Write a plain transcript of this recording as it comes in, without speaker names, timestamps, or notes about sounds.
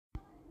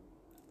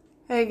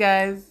Hey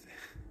guys,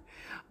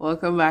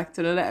 welcome back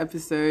to another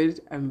episode.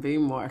 I'm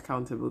being more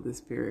accountable this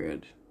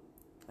period,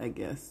 I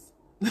guess.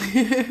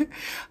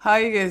 How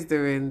are you guys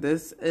doing?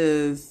 This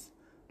is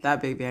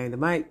That Baby Behind the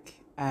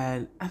Mic,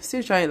 and I'm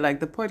still trying,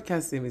 the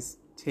podcast name is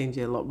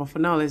changing a lot, but for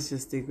now, let's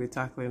just stick with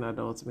tackling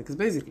adults because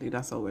basically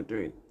that's all we're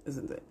doing,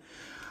 isn't it?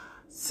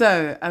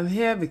 So, I'm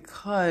here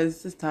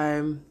because this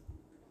time,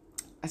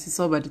 as you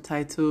saw by the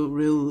title,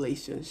 Real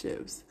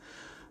Relationships.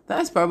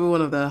 That's probably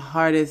one of the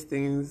hardest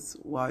things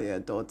while you're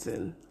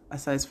adulting,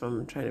 aside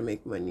from trying to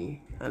make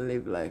money and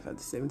live life at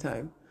the same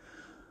time.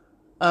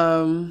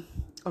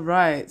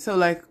 Alright.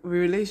 So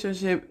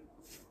relationship,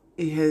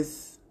 it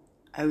has,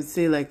 I would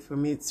say for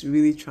me, it's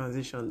really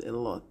transitioned a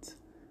lot.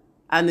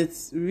 And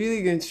it's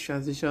really going to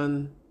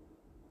transition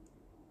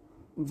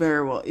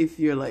very well if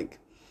you're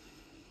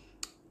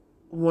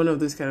one of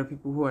those kind of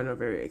people who are not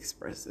very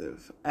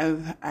expressive.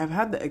 I've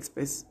had the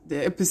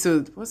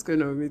episode. What's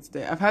going on with me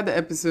today? I've had the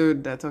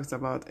episode that talks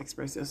about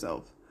express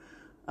yourself.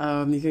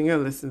 You can go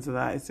listen to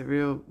that. It's a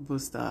real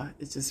booster.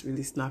 It just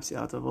really snaps you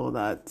out of all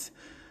that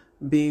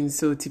being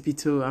so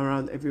tippy-toe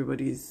around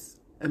everybody's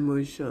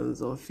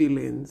emotions or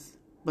feelings.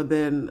 But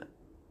then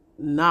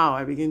now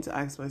I begin to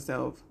ask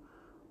myself,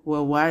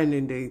 well, why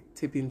aren't they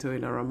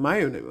tippy-toeing around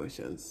my own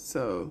emotions?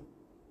 So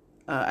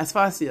as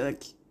far as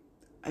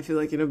I feel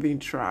like you're not being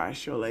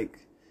trash or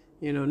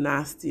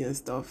nasty and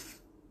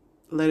stuff.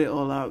 Let it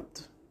all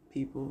out,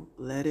 people.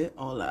 Let it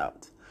all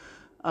out.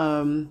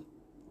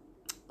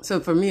 So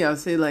for me, I'll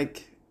say some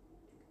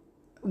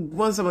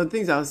of the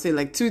things I'll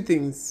say two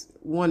things.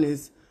 One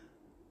is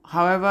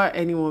however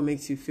anyone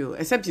makes you feel,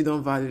 except you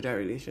don't value that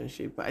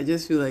relationship. But I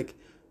just feel like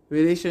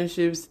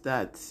relationships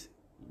that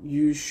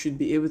you should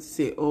be able to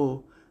say,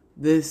 oh,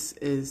 this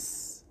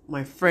is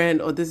my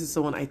friend or this is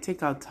someone I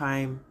take out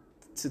time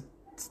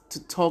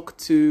to talk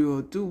to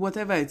or do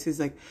whatever it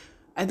is. I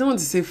don't want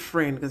to say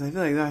friend because I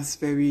feel like that's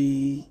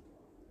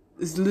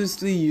it's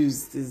loosely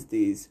used these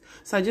days.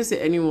 So I just say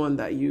anyone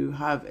that you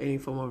have any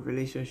form of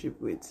relationship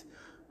with,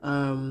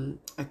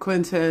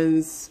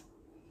 acquaintance,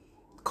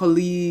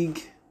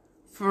 colleague,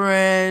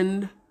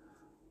 friend,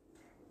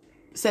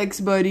 sex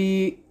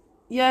buddy.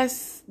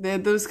 Yes, they're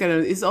those kind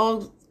of, it's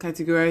all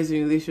categorized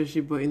in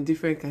relationship but in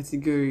different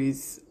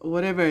categories,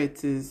 whatever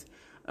it is.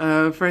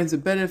 Friends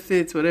with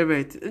benefits, whatever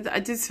it is. I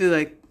just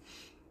feel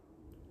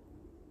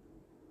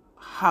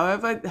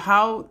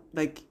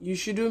you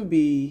shouldn't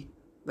be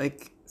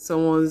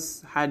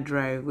someone's hard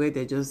drive where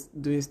they're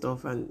just doing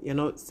stuff and you're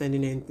not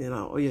sending anything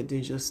out. All you're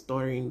doing is just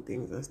storing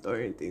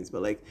things.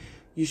 But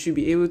you should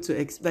be able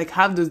to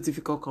have those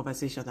difficult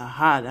conversations.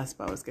 That's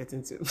what I was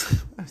getting to.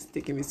 It's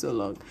taking me so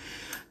long.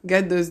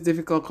 Get those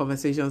difficult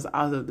conversations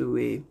out of the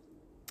way,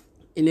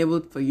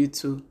 enabled for you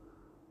to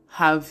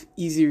have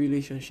easy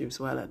relationships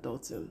while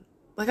adulting.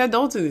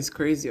 Adulting is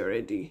crazy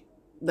already.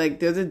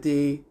 The other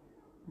day,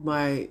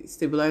 my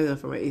stabilizer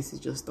for my AC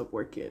just stopped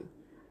working.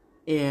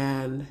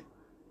 And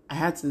I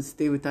had to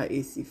stay with that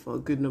AC for a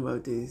good number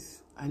of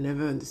days. I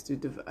never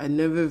understood I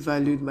never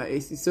valued my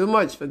AC so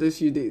much for those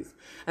few days.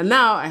 And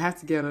now I have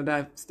to get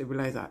another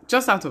stabilizer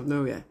just out of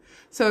nowhere.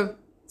 So,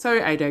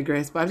 sorry I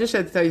digress, but I'm just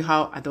trying to tell you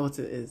how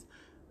adulting is.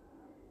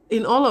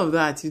 In all of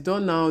that, you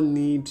don't now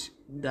need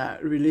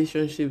that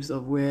relationships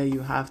of where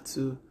you have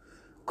to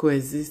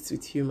coexist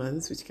with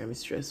humans, which can be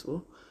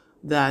stressful,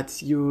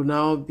 that you will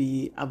now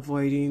be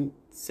avoiding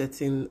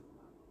certain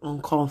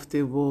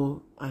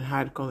uncomfortable and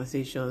hard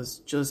conversations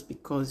just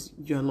because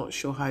you're not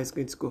sure how it's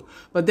going to go.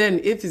 But then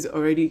if it's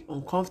already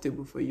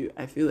uncomfortable for you,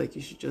 I feel like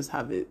you should just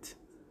have it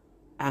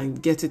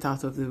and get it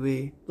out of the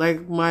way.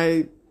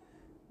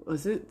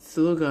 Was it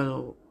slogan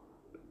or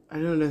I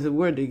don't know, there's a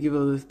word they give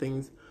all those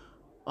things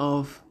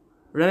of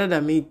rather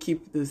than me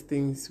keep those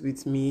things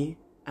with me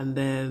and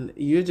then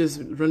you're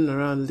just running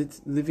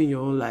around living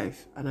your own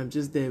life and I'm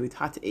just there with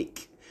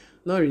heartache.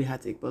 Not really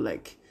heartache, but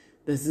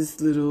there's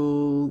this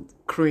little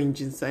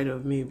cringe inside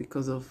of me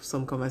because of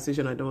some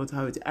conversation I don't want to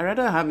have with you. I'd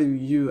rather have it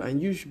with you and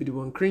you should be the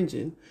one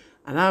cringing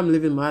and I'm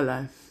living my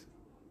life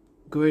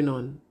going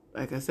on.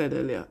 Like I said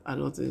earlier,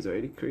 adulting is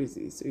already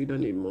crazy, so you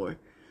don't need more.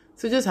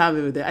 So just have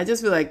it with it. I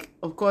just feel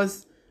of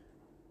course,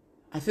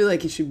 I feel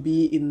it should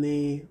be in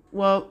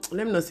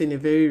let me not say in a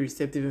very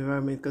receptive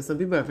environment because some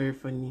people are very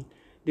funny.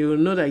 They will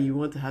know that you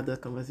want to have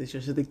that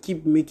conversation, so they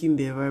keep making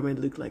the environment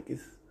look like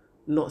it's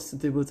not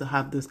suitable to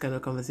have those kind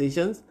of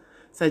conversations.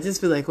 So I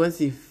just feel once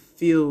you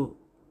feel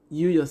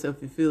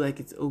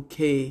it's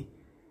okay,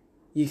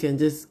 you can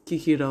just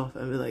kick it off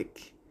and be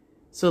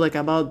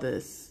about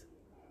this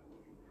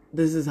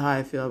is how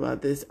I feel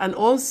about this. And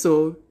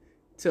also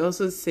to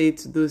also say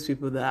to those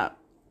people that,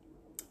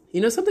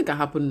 something can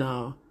happen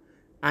now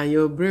and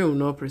your brain will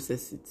not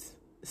process it.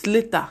 It's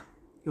later.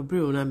 Your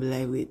brain will not be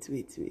wait.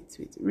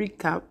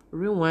 Recap,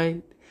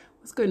 rewind.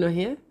 What's going on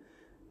here?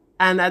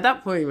 And at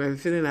that point, you might be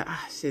feeling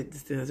shit,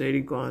 this thing has already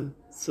gone.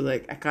 So I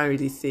can't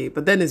really say.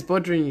 But then it's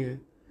bothering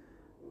you.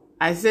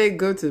 I say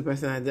go to the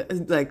person,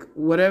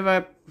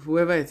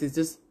 whoever it is,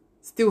 just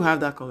still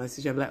have that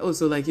conversation. I'm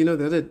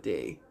the other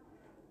day,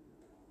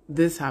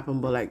 this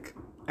happened, but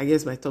I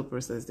guess my thought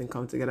process didn't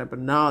come together. But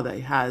now that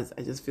it has,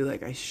 I just feel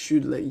like I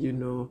should let you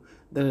know,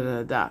 da da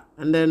da da.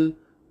 And then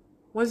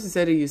once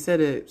you said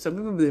it. Some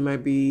people, they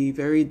might be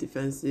very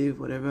defensive,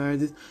 whatever.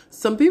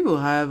 Some people,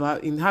 however,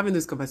 in having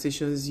these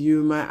conversations,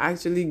 you might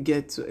actually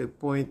get to a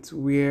point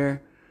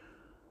where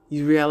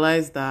you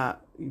realize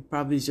that you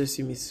probably just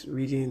you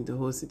misreading the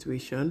whole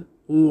situation.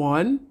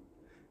 One,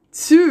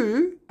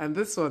 two, and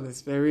this one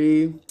is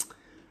very,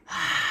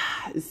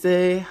 it's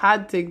a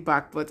hard take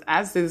back, but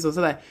I say this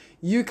also that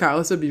you can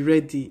also be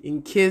ready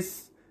in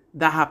case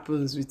that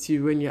happens with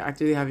you when you're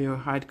actually having a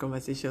hard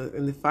conversation.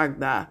 And the fact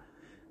that,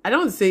 I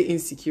don't say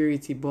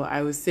insecurity, but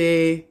I would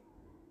say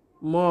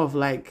more of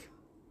like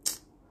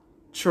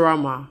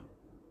trauma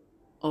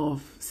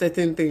of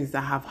certain things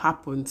that have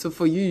happened. So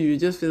for you, you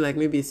just feel like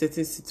maybe a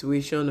certain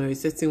situation or a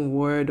certain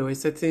word or a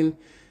certain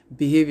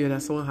behavior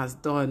that someone has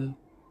done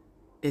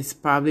is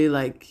probably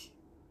like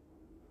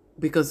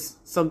because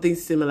something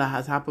similar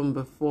has happened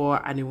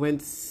before and it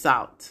went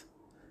south.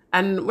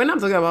 And when I'm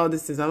talking about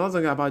these things, I'm not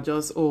talking about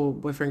just,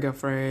 boyfriend,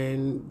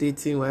 girlfriend,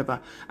 dating,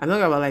 whatever. I'm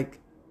talking about like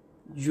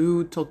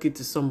you talking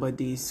to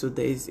somebody, so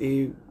there is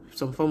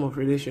some form of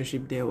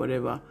relationship there,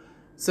 whatever.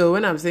 So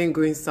when I'm saying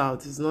going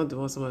south, it's not the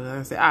one someone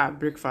I say,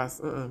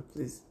 breakfast,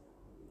 please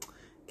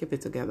keep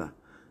it together.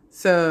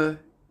 So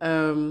now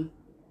I'm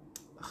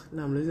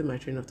losing my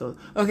train of thought.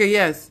 Okay,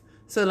 yes.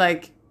 So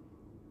like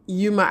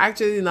you might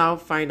actually now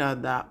find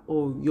out that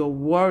your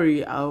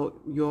worry out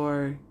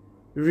your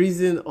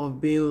reason of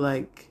being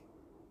like,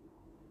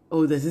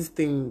 there's this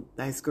thing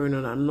that's going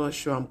on, I'm not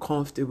sure I'm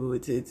comfortable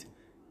with it,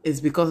 is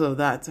because of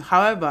that.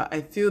 However,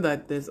 I feel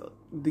that there's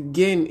the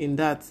gain in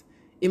that.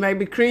 It might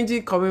be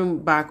cringy coming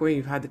back when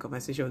you've had the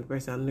conversation with the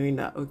person and knowing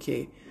that,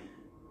 okay,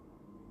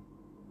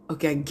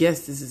 I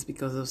guess this is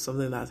because of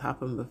something that's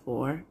happened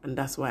before, and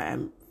that's why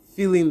I'm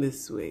feeling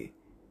this way.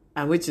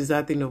 And which is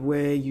that thing of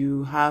where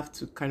you have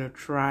to kind of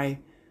try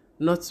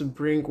not to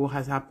bring what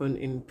has happened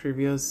in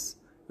previous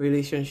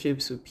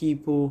relationships with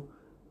people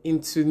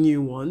into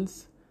new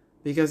ones.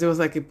 Because it was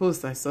like a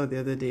post I saw the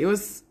other day. It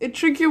was a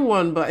tricky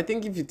one, but I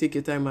think if you take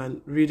your time and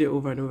read it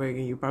over and over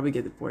again, you probably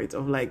get the point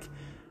of like,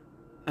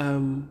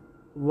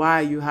 why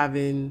are you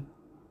having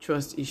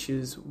trust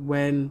issues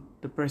when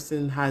the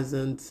person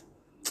hasn't,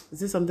 is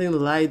this something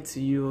lied to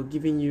you or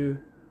giving you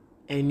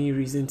any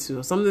reason to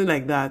or something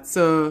like that?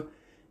 So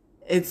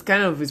it's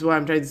kind of is what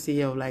I'm trying to say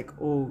here of like,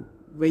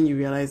 when you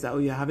realize that,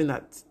 you're having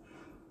that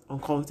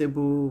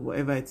uncomfortable,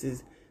 whatever it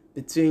is,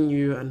 between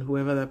you and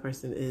whoever that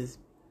person is.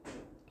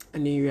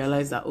 And then you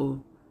realize that,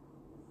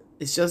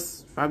 it's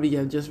just probably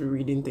you're just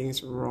reading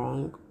things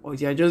wrong or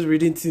you're just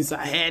reading things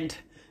ahead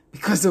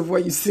because of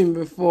what you've seen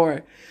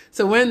before.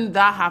 So when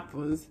that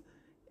happens,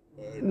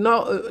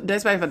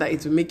 despite that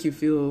it will make you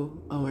feel,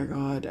 oh my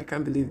God, I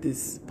can't believe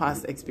this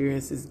past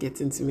experience is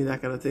getting to me,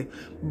 that kind of thing.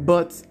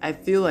 But I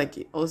feel like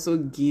it also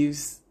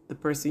gives the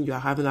person you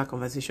are having that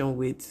conversation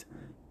with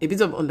a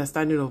bit of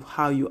understanding of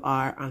how you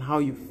are and how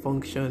you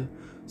function.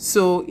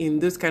 So in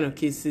those kind of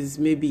cases,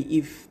 maybe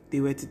if they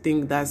were to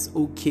think that's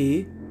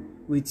okay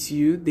with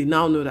you, they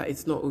now know that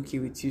it's not okay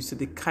with you. So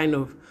they kind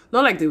of,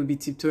 not like they would be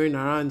tiptoeing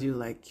around you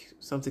like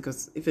something,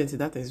 because if anything,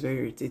 that is very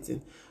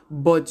irritating.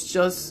 But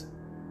just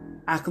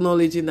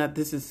acknowledging that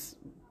this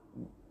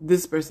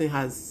person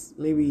has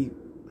maybe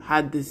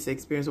had this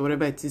experience or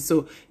whatever it is.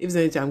 So if there's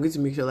anything, I'm going to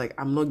make sure like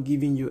I'm not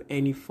giving you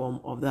any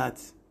form of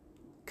that.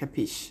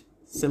 Capiche?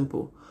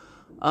 Simple.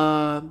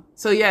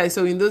 So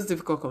in those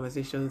difficult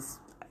conversations,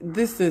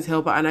 these things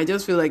help, and I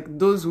just feel like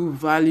those who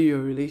value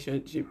your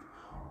relationship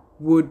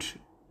would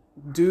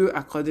do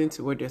according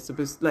to what they're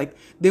supposed to, like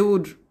they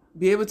would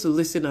be able to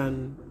listen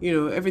and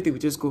everything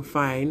would just go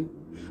fine.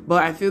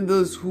 But I feel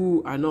those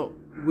who are not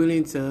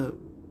willing to,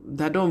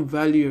 that don't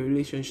value your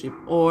relationship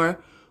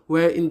or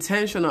were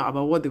intentional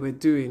about what they were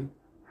doing,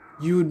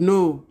 you would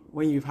know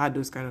when you've had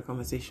those kind of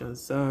conversations.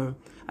 So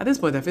at this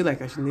point, I feel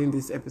like I should name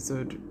this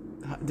episode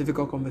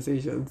Difficult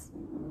Conversations.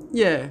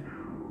 Yeah,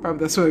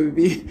 probably that's what it would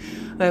be.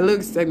 Like,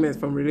 look, segment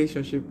from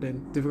relationship,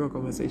 then difficult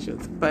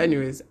conversations. But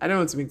anyways, I don't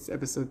want to make this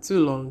episode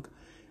too long.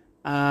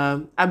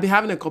 I've been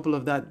having a couple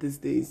of that these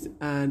days,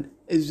 and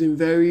it's been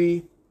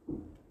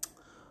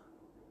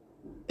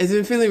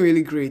feeling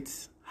really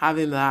great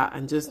having that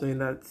and just knowing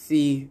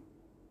that,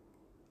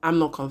 I'm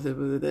not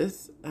comfortable with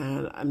this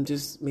and I'm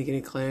just making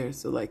it clear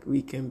so like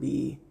we can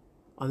be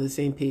on the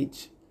same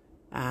page.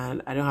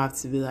 And I don't have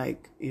to be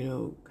like,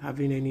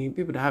 having any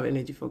people that have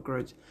energy for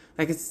grudge.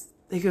 Like it's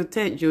like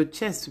your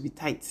chest to be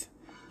tight.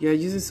 You're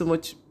using so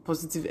much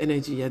positive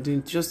energy you're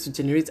doing just to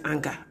generate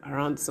anger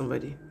around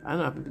somebody. I don't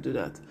know how people do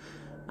that.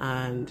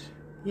 And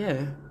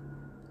yeah.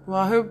 Well,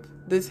 I hope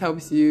this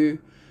helps you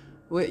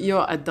with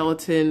your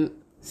adulting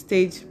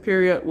stage,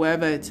 period,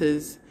 wherever it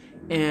is.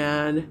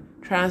 And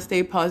try and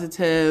stay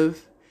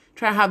positive.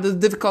 Try and have those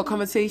difficult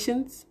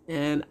conversations.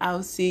 And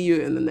I'll see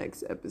you in the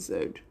next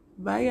episode.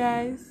 Bye,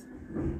 guys.